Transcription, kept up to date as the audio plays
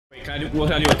What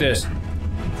can I do with this?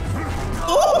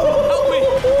 Oh! Help me!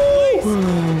 Please!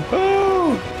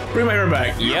 Oh! Bring my hair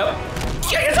back. Yep.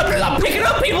 I'm picking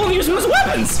up people and using them as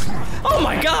weapons! Oh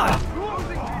my god!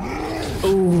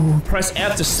 Ooh, press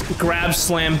F to grab,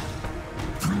 slam.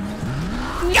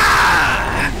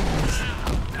 Yeah!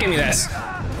 Give me this.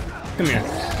 Come here.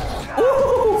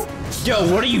 Ooh!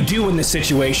 Yo, what do you do in this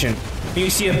situation? You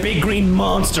see a big green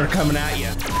monster coming at you.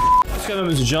 What's going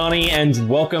on, Mr. Johnny, and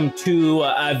welcome to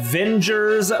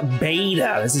Avengers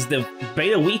Beta. This is the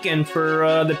beta weekend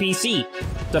for the PC.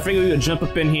 So I figured we would jump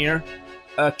up in here.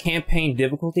 Campaign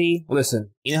difficulty. Listen,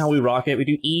 you know how we rock it? We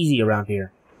do easy around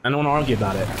here. I don't want to argue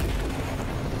about it.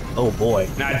 Oh boy.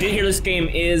 Now I did hear this game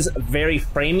is very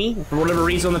framey for whatever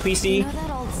reason on the PC. You know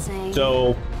that old saying?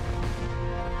 So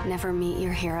never meet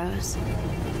your heroes.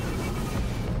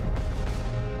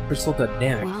 Crystal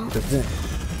dynamic. Well, That's it.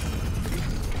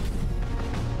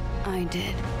 I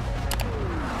did.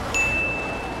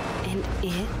 And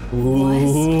it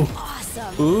Ooh. was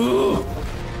awesome. Ooh.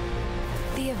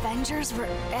 The Avengers were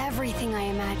everything I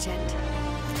imagined.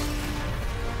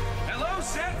 Hello,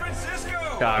 San Francisco!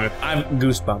 God, I'm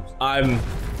goosebumps. I'm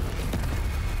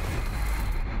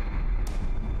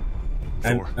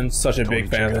such a big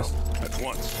fan of this. At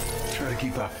once. Try to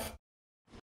keep up.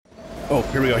 Oh,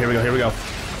 here we go, here we go, here we go.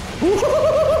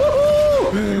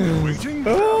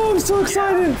 Oh, I'm so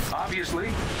excited! Obviously,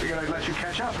 figured I'd let you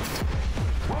catch up.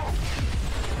 Whoa!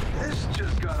 This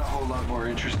just got a whole lot more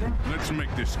interesting. Let's make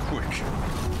this quick.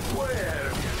 Wait a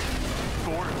minute.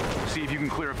 Thor, see if you can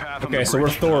clear a path on the Okay, so we're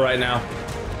bridge. Thor right now. Go,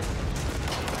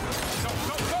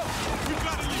 go, go! We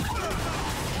gotta use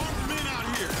armed men out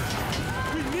here.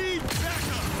 We need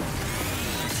backup.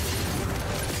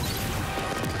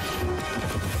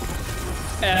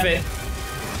 F it.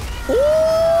 Woo!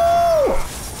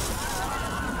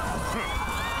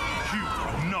 You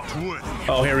are not worthy.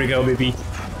 Oh, here we go, baby.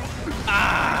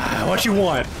 Ah, what you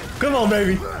want? Come on,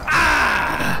 baby.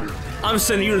 Ah! I'm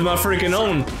sending you to my freaking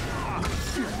own.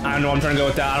 I don't know, I'm trying to go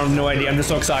with that. I have no idea. I'm just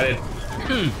so excited.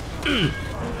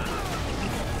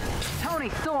 Tony,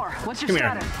 Thor, what's your Come here.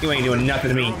 status? You ain't doing nothing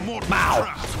to me. Bow.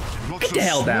 Get the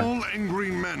hell down. Small,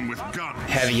 angry men with guns.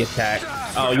 Heavy attack.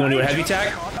 Oh, you want to do a heavy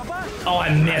attack? Oh,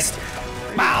 I missed.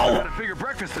 Had Bow. a bigger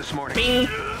breakfast this morning. Bing.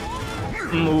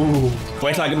 Ooh.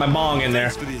 Wait till I get my bong in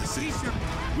there.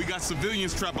 We got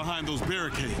civilians trapped behind those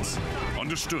barricades.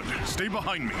 Understood. Stay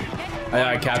behind me.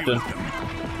 Aye, aye, Captain.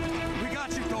 We got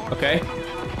you, Thor. Okay.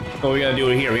 What we gotta do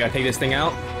here? We gotta take this thing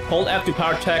out. Hold F to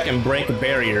power tech and break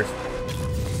barriers.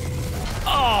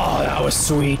 Oh, that was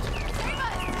sweet.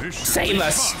 Save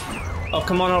us. Oh,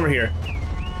 come on over here.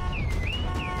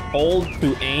 Hold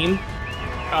to aim.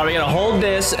 Oh, we gotta hold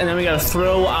this, and then we gotta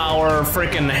throw our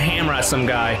freaking hammer at some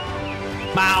guy.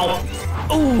 Bow.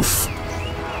 Oof.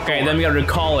 Okay, then we gotta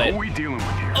recall it. What are we dealing with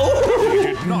here? Oh,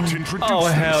 Did not introduce oh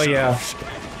hell yeah.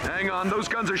 Hang on, those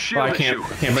guns are Oh, I shielded.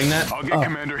 can't bring that? I'll get Oh.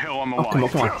 Commander Hill on the line. Come on,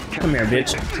 come on. Come here,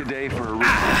 bitch. Today for a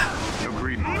reason.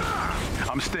 Agreed.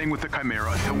 I'm staying with the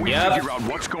Chimera until we Yep. figure out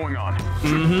what's going on.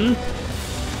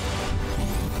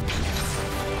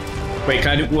 Wait,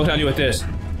 what can I do with this?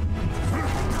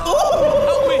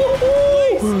 Help me!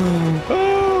 Please!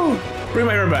 Oh, bring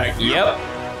my hair back. Yep.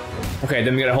 Okay,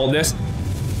 then we gotta hold this.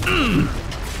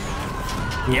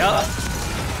 Yep.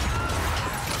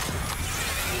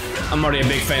 I'm already a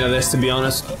big fan of this, to be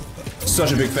honest.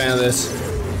 Such a big fan of this.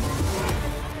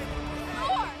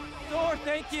 Thor,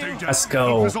 thank you. Let's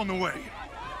go. Is on the way.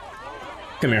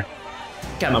 Come here.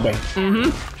 Get out of my way.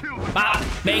 Bop,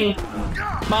 bing,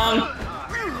 bong.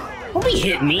 Don't be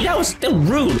hitting me. That was still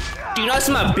rude. Do you not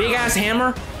see my big ass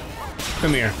hammer?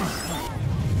 Come here.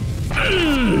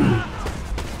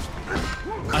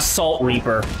 Assault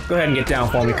Reaper. Go ahead and get down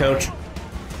for me, coach.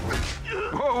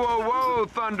 Whoa, whoa, whoa,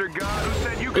 Thunder God. Who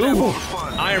said you could have Ooh, more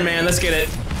fun? Iron Man, let's get it.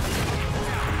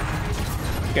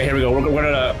 Okay, here we go. We're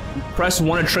gonna press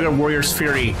 1 to trigger Warrior's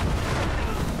Fury.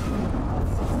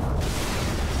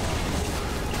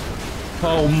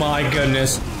 Oh my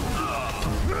goodness.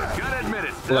 Gotta admit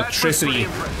it. Electricity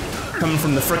That's pretty impressive. coming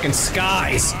from the frickin'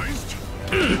 skies.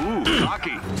 Ooh,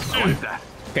 cocky. I like that.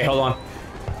 Okay, hold on.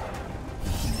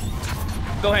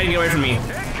 Go ahead and get away from me.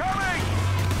 Incoming!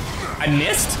 I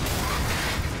missed?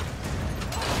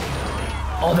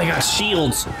 Oh, they got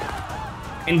shields.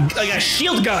 And they got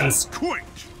shield guns. Quick!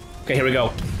 Okay, here we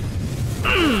go.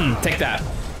 Take that.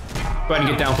 Go ahead and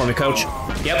get down for me, coach.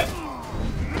 Yep.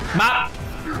 Bop.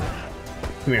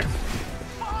 Come here.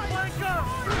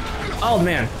 Oh,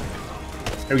 man.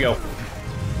 Here we go.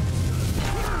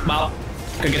 Bop.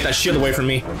 Gotta get that shield away from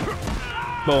me.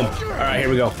 Boom. Alright, here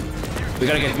we go. We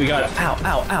gotta, ow,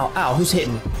 ow, ow, ow. Who's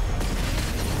hitting me?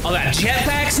 Oh, that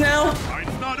jetpacks now?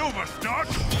 It's not over, Stark.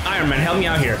 Iron Man, help me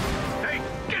out here. Hey,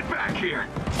 get back here.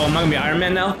 Oh, am I gonna be Iron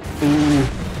Man now? Ooh.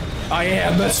 I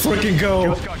am, let's freaking go.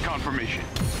 Just got confirmation.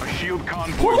 A shield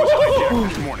convoy was hijacked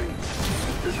this morning.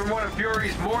 This is from one of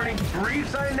Fury's morning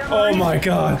briefs I never Oh read. my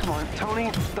god. Come on,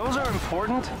 Tony. Those are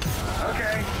important.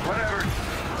 Okay, whatever.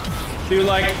 Dude,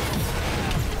 like,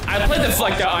 I played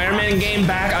the Iron Man game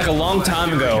back like a long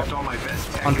time ago Kept all my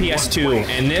best tech on in one PS2, place.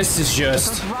 and this is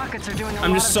just, Those rockets are doing a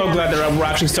I'm lot just of so glad damage. that we're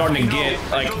actually starting to get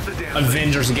like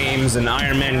Avengers games and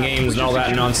Iron Man games and all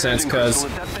that nonsense, because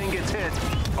If that thing gets hit,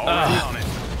 Already on it.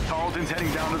 Tarleton's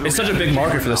heading down to the it's such a big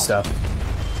market for this stuff.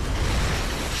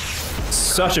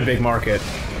 Such a big market.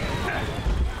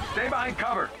 Stay behind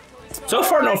cover. So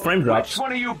far, no frame Which drops.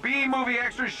 one of you B-movie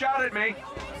extras shot at me?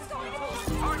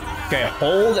 Okay,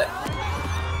 hold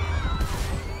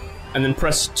and then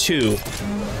press 2. Avengers.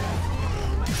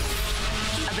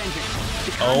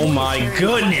 The Oh convoy my carries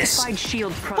goodness. classified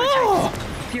shield prototypes.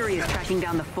 Oh. Fury is tracking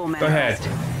down the full man. Go ahead.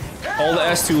 Hold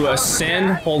S to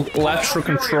ascend, hold left for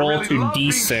control Really to love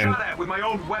being descend. shot at with my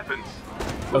own weapons.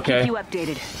 Okay. You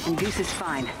updated, and Goose is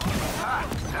fine. Ah,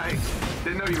 I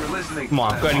didn't know you were listening. Come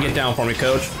on, go ahead and get down for me,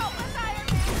 coach.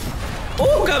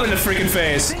 Oh, got him in the freaking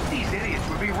face. I think these idiots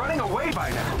would be running away by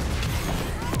now.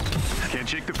 Can't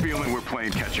shake the feeling we're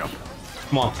playing catch up.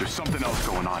 Come on, There's something else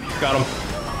going on here. got him.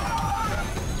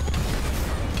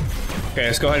 Okay,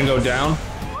 let's go ahead and go down.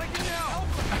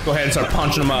 Go ahead and start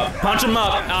punching him up. Punch him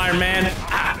up, Iron Man.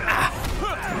 Ah,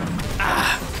 ah,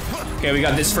 ah. Okay, we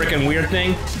got this freaking weird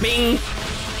thing. Bing.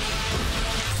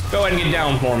 Go ahead and get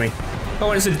down for me. Go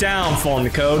ahead and sit down for me,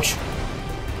 coach.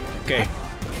 Okay.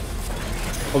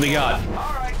 What we got?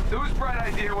 All right, whose bright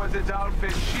idea was it to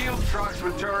outfit shield trucks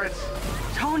with turrets?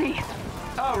 Tony!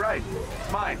 Oh, right,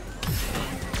 mine.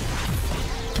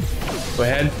 Go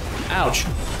ahead. Ouch.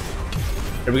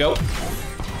 Here we go.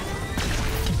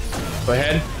 Go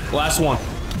ahead. Last one.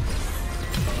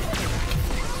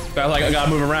 I gotta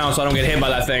move around so I don't get hit by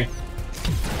that thing.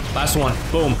 Last one.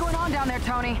 Boom. What's going on down there,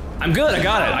 Tony? I'm good. I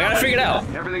got it. I gotta figure it out.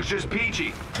 Everything's just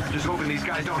peachy. Just hoping these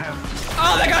guys don't have.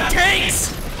 Oh, they got tanks!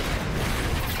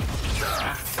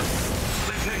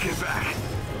 They take it back.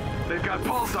 They've got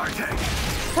pulsar tanks.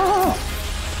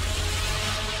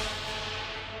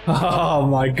 Oh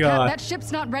my god. That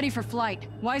ship's not ready for flight.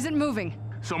 Why is it moving?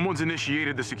 Someone's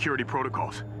initiated the security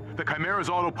protocols. The Chimera's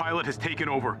autopilot has taken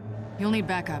over. You'll need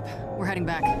backup. We're heading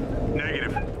back.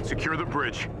 Negative. Secure the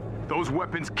bridge. Those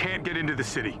weapons can't get into the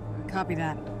city. Copy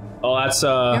that. Oh, that's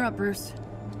You're up, Bruce.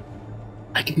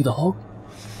 I can be the Hulk.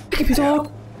 I can be the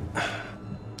Hulk.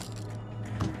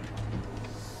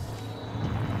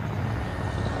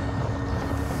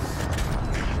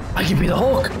 I can be the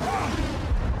Hulk.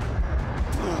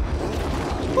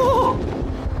 Oh.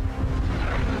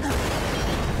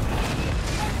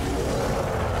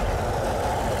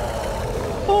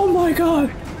 Oh my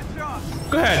god.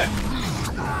 Go ahead.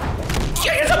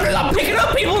 Yes, I'm picking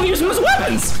up people and using them as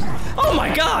weapons. Oh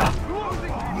my god.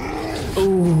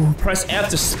 Ooh, press F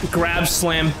to grab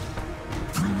slam.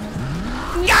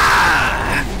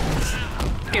 Yeah!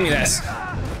 Give me this.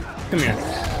 Come here.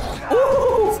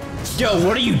 Ooh. Yo,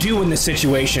 what do you do in this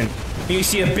situation? You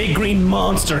see a big green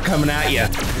monster coming at you.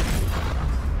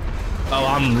 Oh,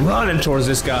 I'm running towards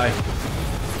this guy.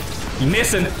 He's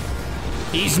missing.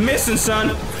 He's missing,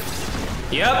 son.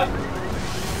 Yep.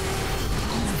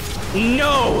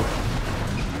 No.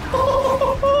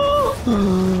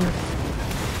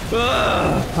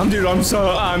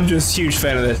 I'm just a huge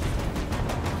fan of this.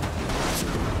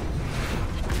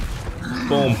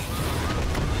 Boom.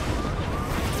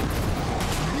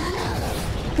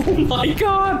 Oh my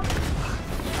god.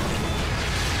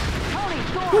 Tony,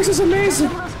 Thor! This is amazing.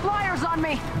 Some of those flyers on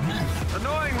me!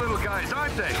 Annoying little guys,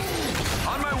 aren't they?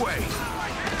 On my way.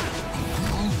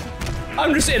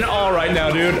 I'm just in awe right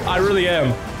now, dude. I really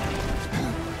am.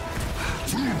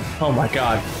 Oh my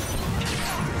god.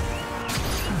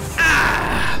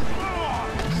 Ah!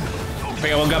 We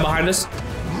got one guy behind us.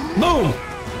 Boom!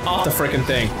 Off the freaking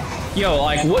thing. Yo,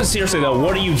 like, what? Seriously though,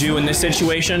 what do you do in this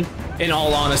situation? In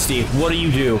all honesty, what do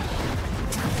you do?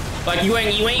 Like, you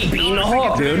ain't beating the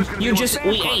Hulk, dude. You just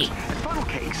ate. Funnel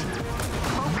cakes.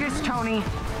 Focus, Tony.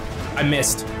 I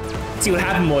missed. See, what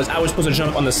happened was I was supposed to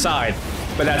jump on the side,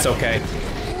 but that's okay.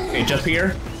 Okay, jump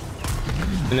here,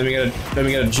 and then we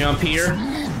gotta jump here,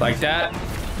 like that,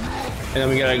 and then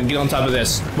we gotta get on top of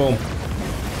this. Boom.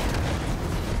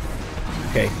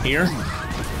 Okay, here,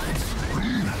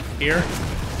 here,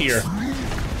 here.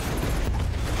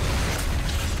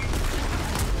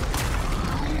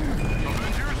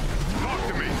 Talk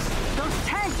to me. Those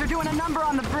tanks are doing a number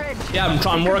on the bridge. Yeah,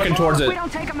 I'm working towards it. We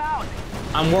don't take them out.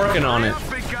 I'm working on it.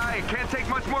 Big guy.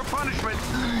 more punishment.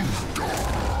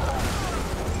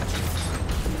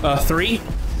 3.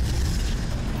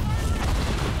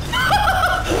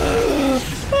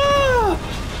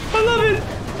 I love it.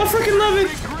 I freaking love it.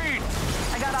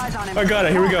 I got eyes on him. I got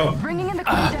it. Here we go. Bringing in the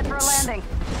cruise jet for a landing.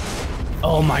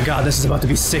 Oh my god, this is about to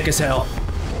be sick as hell.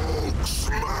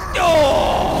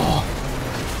 Oh!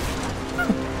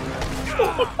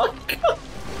 Oh my god.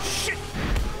 Shit.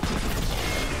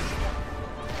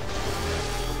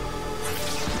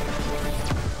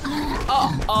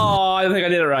 Oh, I think I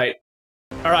did it right.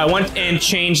 Alright, I went and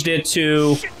changed it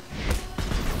to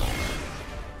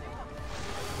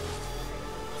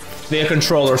the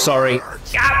controller, sorry.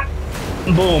 Ah!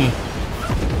 Boom.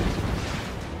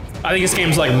 I think this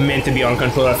game's like meant to be on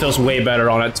controller. It feels way better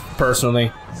on it,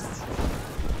 personally.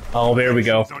 Oh, there we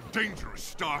go. It's a dangerous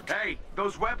stock. Hey,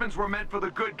 those weapons were meant for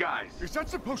the good guys. Is that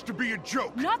supposed to be a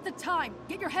joke? Not the time.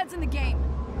 Get your heads in the game.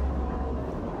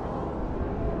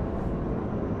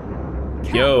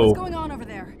 Cal, Yo. what's going on over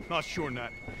there? Not sure, Nat.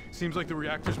 Seems like the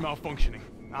reactor's malfunctioning.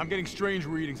 I'm getting strange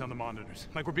readings on the monitors,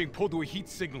 like we're being pulled to a heat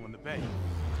signal in the bay.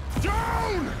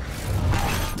 Down!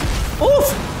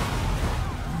 Oof!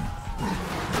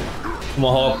 Come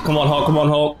on, Hulk. Come on, Hulk. Come on,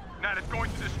 Hulk. Nat, it's going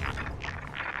to this.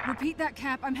 Repeat that,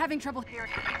 Cap. I'm having trouble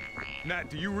hearing. Nat,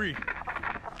 do you read?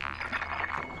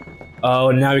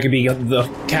 Oh, now we could be the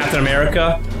Captain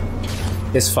America.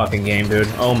 This fucking game, dude.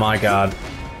 Oh my god.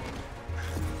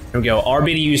 Here we go.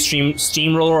 RB to use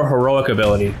steamroller heroic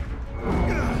ability.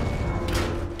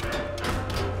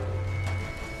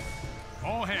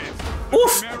 All hands.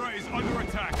 Oof. Mara is under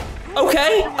attack.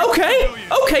 Okay, okay,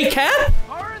 okay, Cap.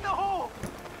 Fire in the hole.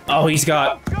 Oh, he's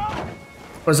got.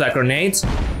 What is that? Grenades?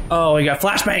 Oh, he got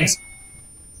flashbangs.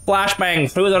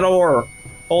 Flashbang through the door.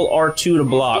 Hold R2 to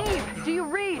block. Steve, do you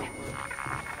read?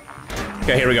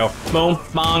 Okay, here we go. Boom,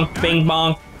 bong, bing,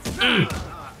 bong.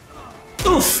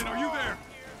 Oof. Are you there?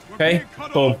 We're Okay, being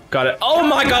cut boom, off. got it. Oh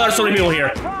my god, there's so many people here.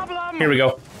 Problem. Here we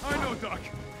go. I know, Doc.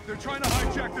 They're trying to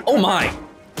hijack the. Oh my.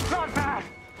 Not fast.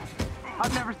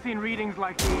 I've never seen readings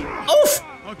like these. Oof.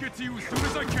 I'll get to you as soon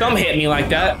as I can. Don't hit me like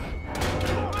that.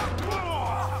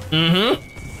 Mm-hmm.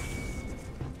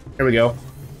 Here we go.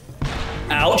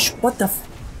 Ouch. What the f-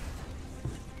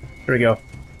 Here we go.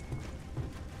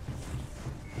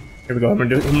 Here we go. I'm gonna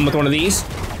do him with one of these.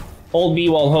 Hold B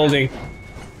while holding.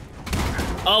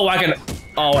 Oh, I can.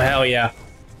 Oh, hell yeah.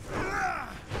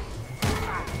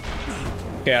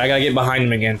 Okay, I gotta get behind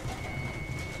him again.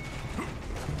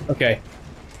 Okay.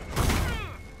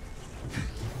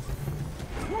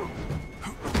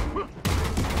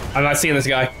 I'm not seeing this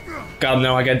guy. God,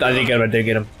 no, I did get him, I did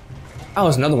get him. Oh,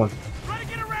 there's another one. Try to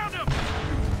get around him.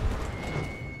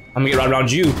 I'm gonna get right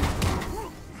around you.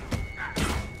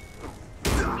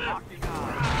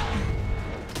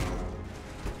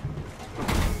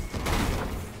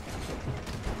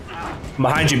 I'm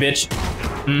behind you, bitch.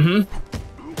 Mm-hmm.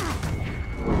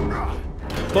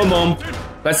 Boom, boom.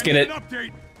 Let's get it.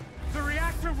 Update. The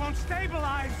reactor won't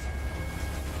stabilize.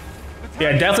 Yeah,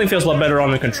 it definitely feels a lot better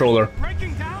on the controller.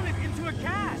 Breaking down it into a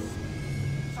gas.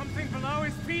 Something below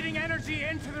is feeding energy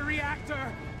into the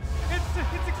reactor.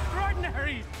 It's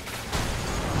extraordinary.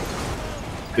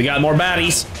 We got more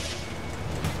baddies.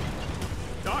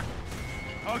 Doc,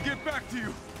 I'll get back to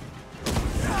you.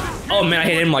 Oh man, I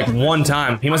hit him like one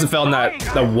time. He must have fell in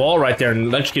that wall right there and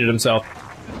electrocuted himself.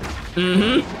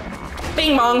 Mm-hmm.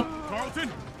 Bing bong. Carlton.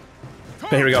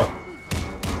 Okay, here we go.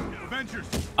 Avengers.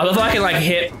 I love how I can like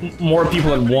hit more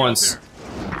people at once.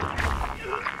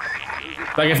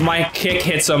 Like if my kick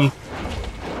hits them,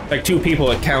 like 2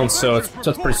 people, it counts. So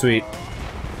that's pretty sweet.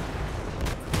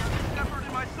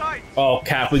 Oh,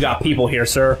 Cap, we got people here,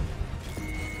 sir.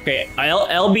 Okay,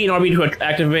 LB and RB to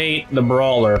activate the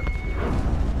brawler.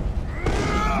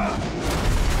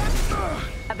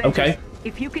 Okay.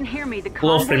 If you can hear me, the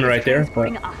Little convoy finger is right there,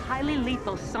 transporting but- a highly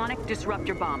lethal sonic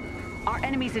disruptor bomb. Our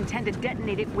enemies intend to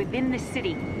detonate it within the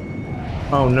city.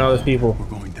 Oh no, there's people. We're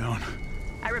going down.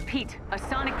 I repeat, a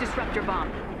sonic disruptor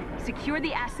bomb. Secure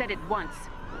the asset at once.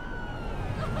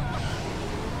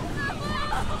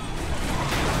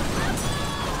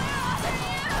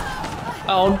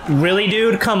 Oh, really,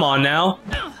 dude? Come on now.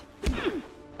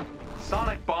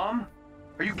 Sonic bomb?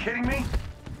 Are you kidding me?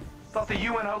 Thought the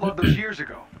UN outlawed those years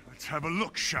ago. Let's have a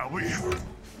look, shall we?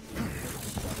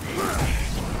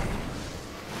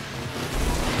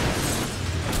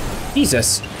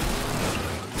 Jesus.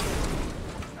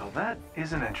 Now that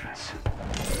is an entrance.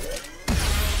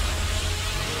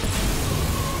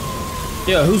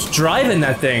 Yeah, who's driving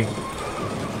that thing?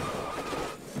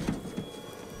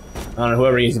 I don't know,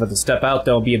 whoever he is about to step out,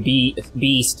 though, be a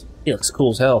beast. He looks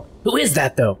cool as hell. Who is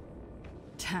that, though?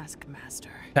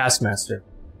 Taskmaster. Taskmaster.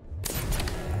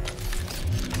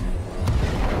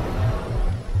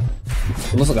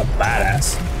 It looks like a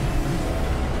badass.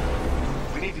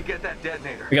 We need to get that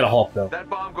detonator. We got a Hulk though. That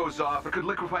bomb goes off, it could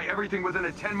liquefy everything within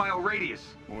a 10-mile radius.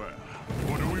 Well,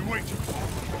 what are we waiting for?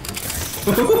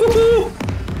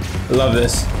 I love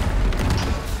this.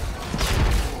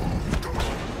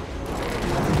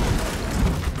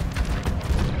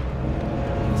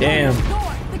 Damn.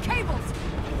 The cables.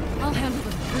 I'll handle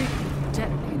the freaking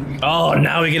detonator. Oh,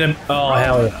 now we get him. Oh,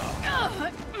 hell yeah.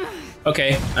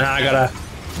 Okay, and now I gotta.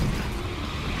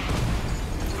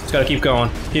 Just gotta keep going.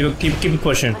 Keep it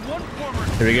pushing.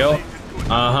 Here we go.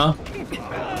 Uh huh.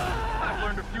 I've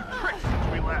learned a few tricks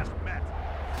since we last met.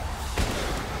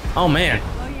 Oh man.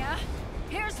 Oh yeah?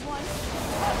 Here's one.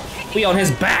 We on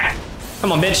his back.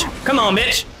 Come on, bitch. Come on,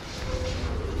 bitch.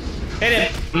 Hit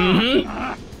him. Mm-hmm.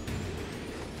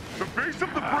 The base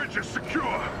of the bridge is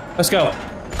secure. Let's go.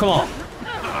 Come on.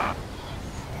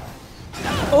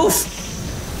 Oof.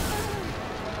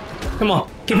 Come on.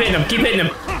 Keep hitting him. Keep hitting him.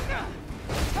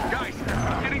 Guys,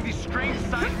 I'm getting these strange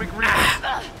seismic readings.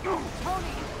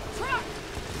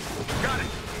 Got it.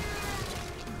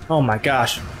 Oh my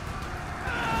gosh.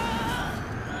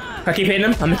 I keep hitting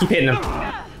him. I'm gonna keep hitting him.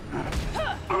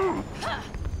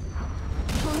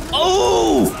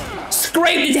 Oh!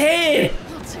 Scraped his head!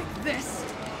 I'll take this.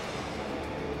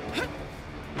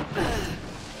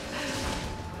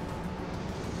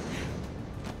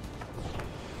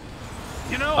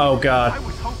 You know, Oh god. I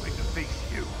was hoping to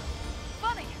face you.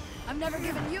 Funny. I've never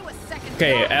given you a second.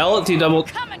 Okay, thought. L to double.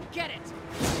 Come and get it.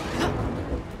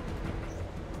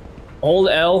 Hold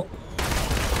L.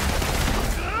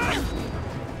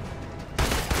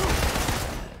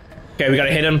 Okay, we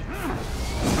gotta hit him.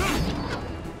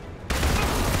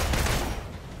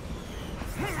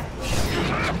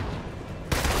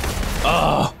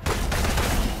 Oh.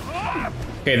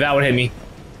 Okay, that would hit me.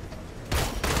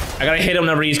 I gotta hit him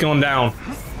whenever he's going down.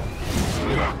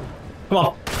 Come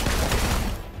on.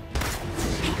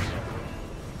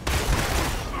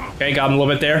 Okay, got him a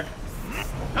little bit there.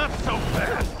 Not so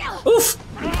fast. Oof!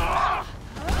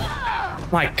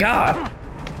 My god!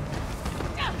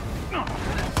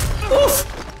 Oof!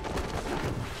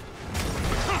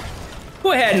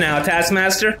 Go ahead now,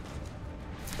 Taskmaster.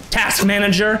 Task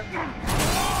Manager.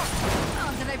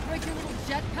 Oh, did I break your little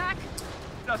jetpack?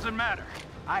 Doesn't matter.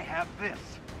 I have this.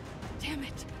 Damn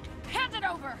it. Hand it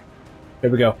over. There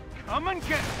we go. Come and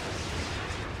get it.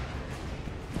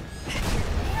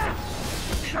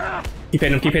 Keep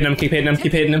hitting him, keep hitting him, keep hitting him,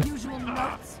 keep hitting him. Usual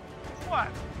notes. What?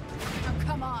 Oh,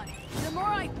 come on. The more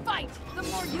I fight, the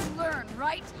more you learn,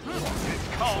 right?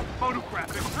 It's called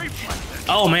photographic reflexes.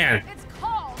 Oh man. It's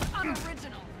called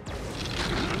unoriginal.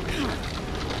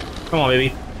 Come on,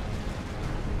 baby.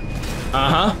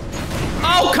 Uh-huh.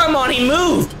 Oh, come on, he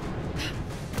moved!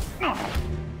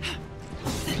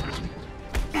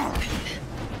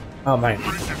 Oh man.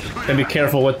 Gotta be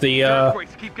careful with the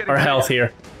Earthquakes keep getting our health bigger.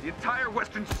 here. The entire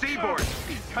western seaboard.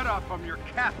 Cut off from your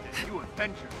captain, you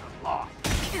Avengers are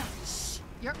lost.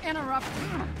 You're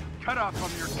interrupting. Cut off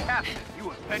from your captain, you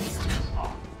Avengers are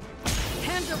lost.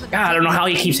 Hand over the God, I don't know how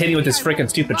he keeps hitting with this freaking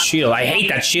stupid shield. I hate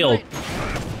that shield.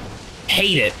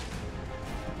 Hate it.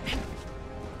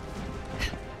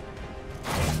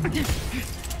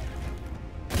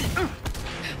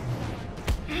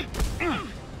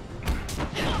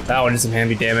 That one did some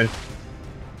heavy damage.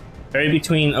 Very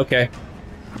between, okay.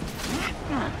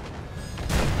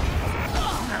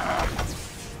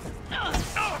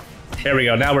 There we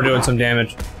go, now we're doing some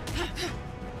damage.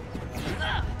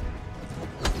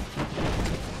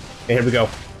 Okay, here we go.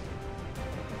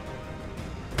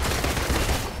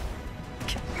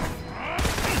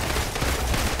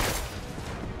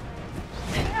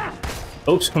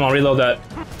 Oops, come on, reload that.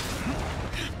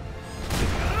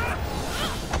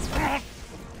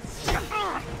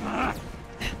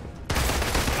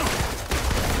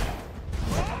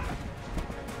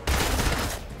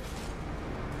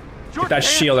 Get that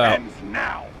shield out.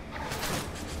 Now.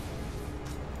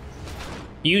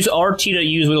 Use RT to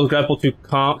use Widow's grapple to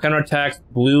counterattack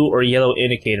blue or yellow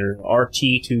indicator.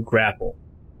 RT to grapple.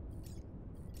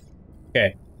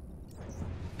 Okay.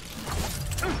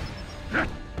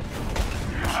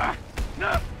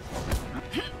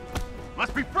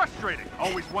 Must be frustrating.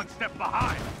 Always one step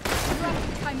behind. You're up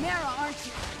to Chimera, aren't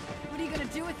you? What are you gonna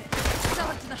do with it? Sell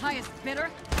it to the highest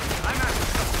bidder? I'm after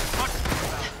something much more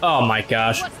valuable. Oh my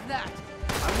gosh. What's that?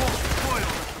 I won't spoil the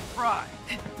surprise.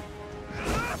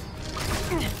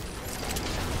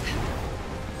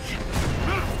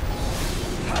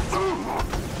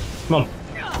 Come on.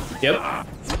 Yep.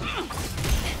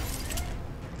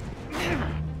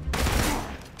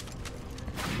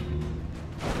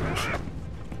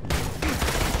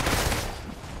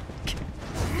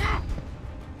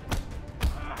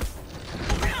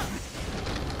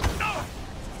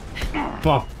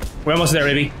 Come on. We're almost there,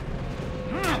 baby.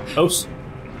 Oops.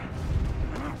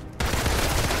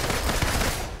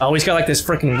 Oh, he's got like this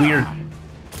freaking weird...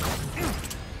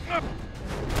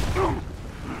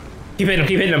 Keep hitting him,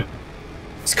 keep hitting him.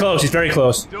 He's close, he's very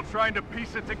close. Still trying to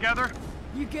piece it together?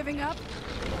 You giving up?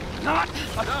 Not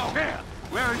a chance!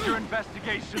 Where has your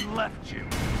investigation left you?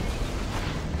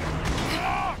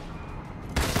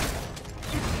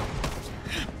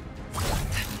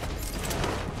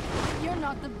 You're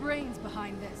not the brains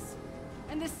behind this.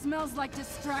 And this smells like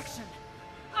distraction.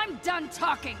 I'm done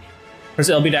talking. Press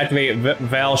LB to activate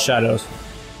Val Shadows.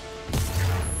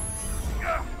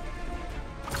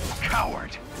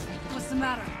 Coward! What's the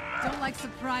matter? Don't like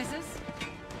surprises?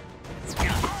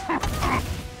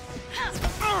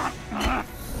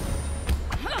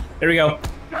 There we go.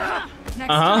 Next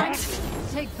time,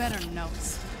 take better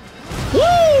notes. Woo!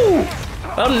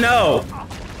 Oh no!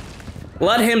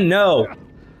 Let him know.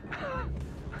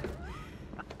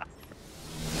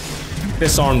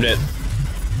 Disarmed it.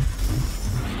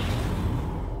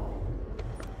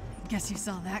 Guess you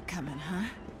saw that coming, huh?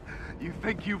 You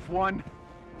think you've won?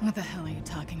 What the hell are you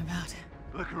talking about?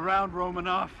 Look around,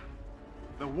 Romanoff.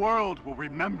 The world will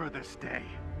remember this day.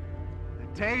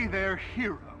 The day their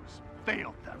heroes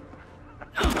failed them.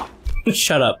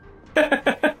 Shut up.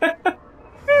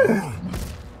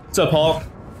 What's up, Hulk?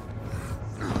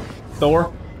 Thor?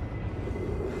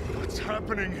 What's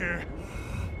happening here?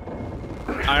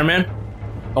 Iron Man?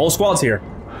 The whole squad's here.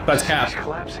 That's Cap. He's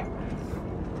collapsing.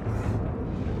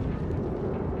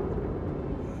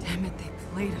 Damn it, they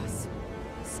played us.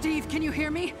 Steve, can you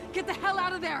hear me? Get the hell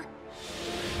out of there!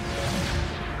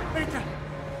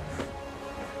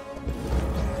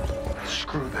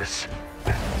 Screw this.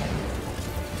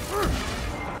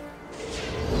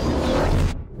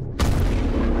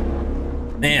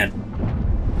 Man.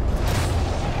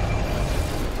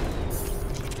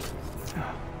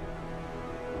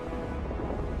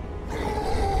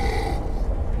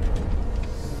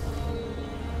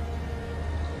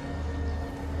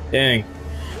 Dang.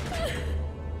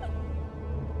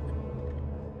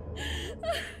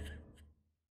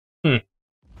 Hmm.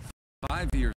 5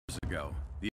 years ago,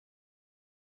 the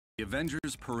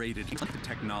Avengers paraded the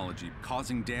technology,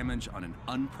 causing damage on an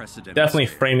unprecedented Definitely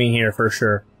scale. framing here for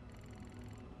sure.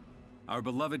 Our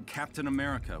beloved Captain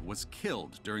America was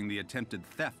killed during the attempted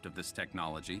theft of this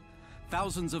technology.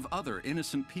 Thousands of other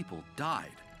innocent people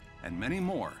died, and many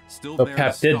more still So bear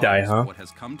Cap the did die, scars huh? of what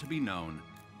has come to be known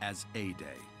as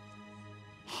A-Day.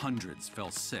 Hundreds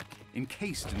fell sick,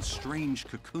 encased in strange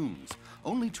cocoons,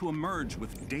 only to emerge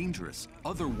with dangerous,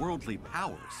 otherworldly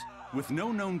powers. With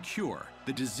no known cure,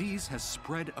 the disease has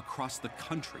spread across the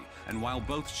country, and while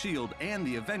both S.H.I.E.L.D. and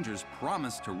the Avengers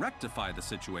promised to rectify the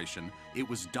situation, it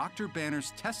was Dr.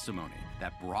 Banner's testimony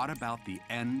that brought about the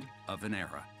end of an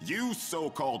era. You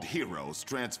so-called heroes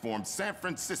transformed San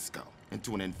Francisco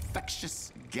into an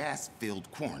infectious, gas-filled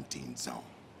quarantine zone.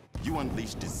 You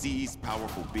unleashed diseased,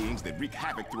 powerful beings that wreak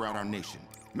havoc throughout our nation.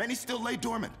 Many still lay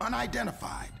dormant,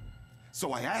 unidentified.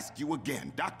 So I ask you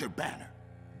again, Dr. Banner,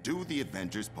 do the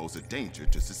Avengers pose a danger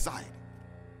to society?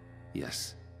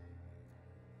 Yes.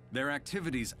 Their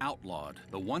activities outlawed,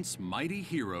 the once mighty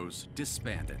heroes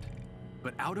disbanded.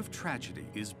 But out of tragedy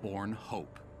is born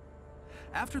hope.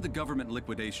 After the government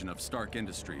liquidation of Stark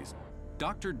Industries,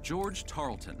 Dr. George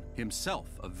Tarleton, himself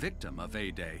a victim of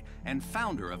A-Day and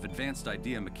founder of Advanced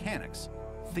Idea Mechanics,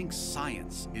 thinks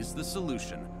science is the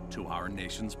solution to our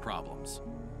nation's problems.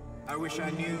 I wish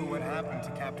I knew what happened to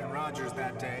Captain Rogers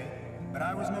that day, but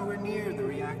I was nowhere near the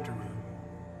reactor room.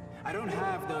 I don't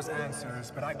have those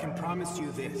answers, but I can promise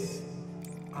you this.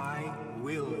 I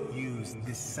will use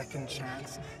this second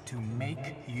chance to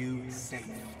make you safe.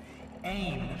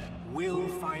 AIM will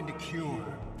find a cure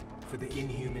for the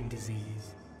inhuman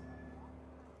disease.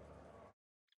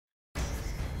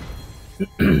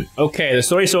 Okay, the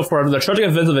story so far. The tragic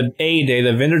events of an A-Day, the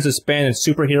Avengers disband and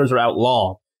superheroes are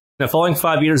outlawed. In the following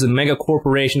 5 years, the mega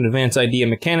corporation Advanced Idea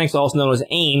Mechanics, also known as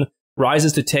AIM,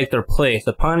 rises to take their place.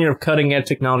 The pioneer of cutting-edge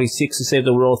technology seeks to save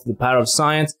the world through the power of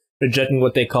science, rejecting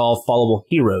what they call fallible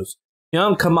heroes.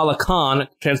 Young Kamala Khan,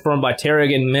 transformed by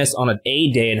Terrigan Mist on an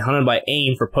A-Day and hunted by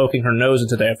AIM for poking her nose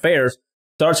into their affairs,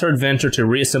 starts her adventure to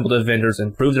reassemble the Avengers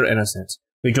and prove their innocence.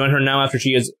 We join her now after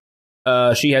she has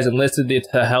enlisted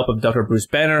the help of Dr. Bruce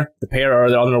Banner. The pair are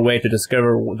on their way to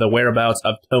discover the whereabouts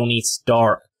of Tony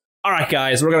Stark. Alright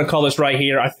guys, we're gonna call this right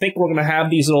here. I think we're gonna have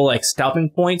these little like stopping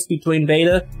points between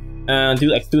beta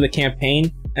through the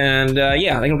campaign. And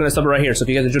yeah, I think I'm gonna stop it right here. So if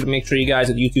you guys enjoyed it, make sure you guys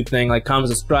hit the YouTube thing, like, comment,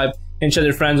 subscribe, and share with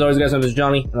your friends. Always guys, my name is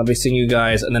Johnny, and I'll be seeing you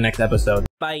guys in the next episode.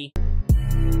 Bye.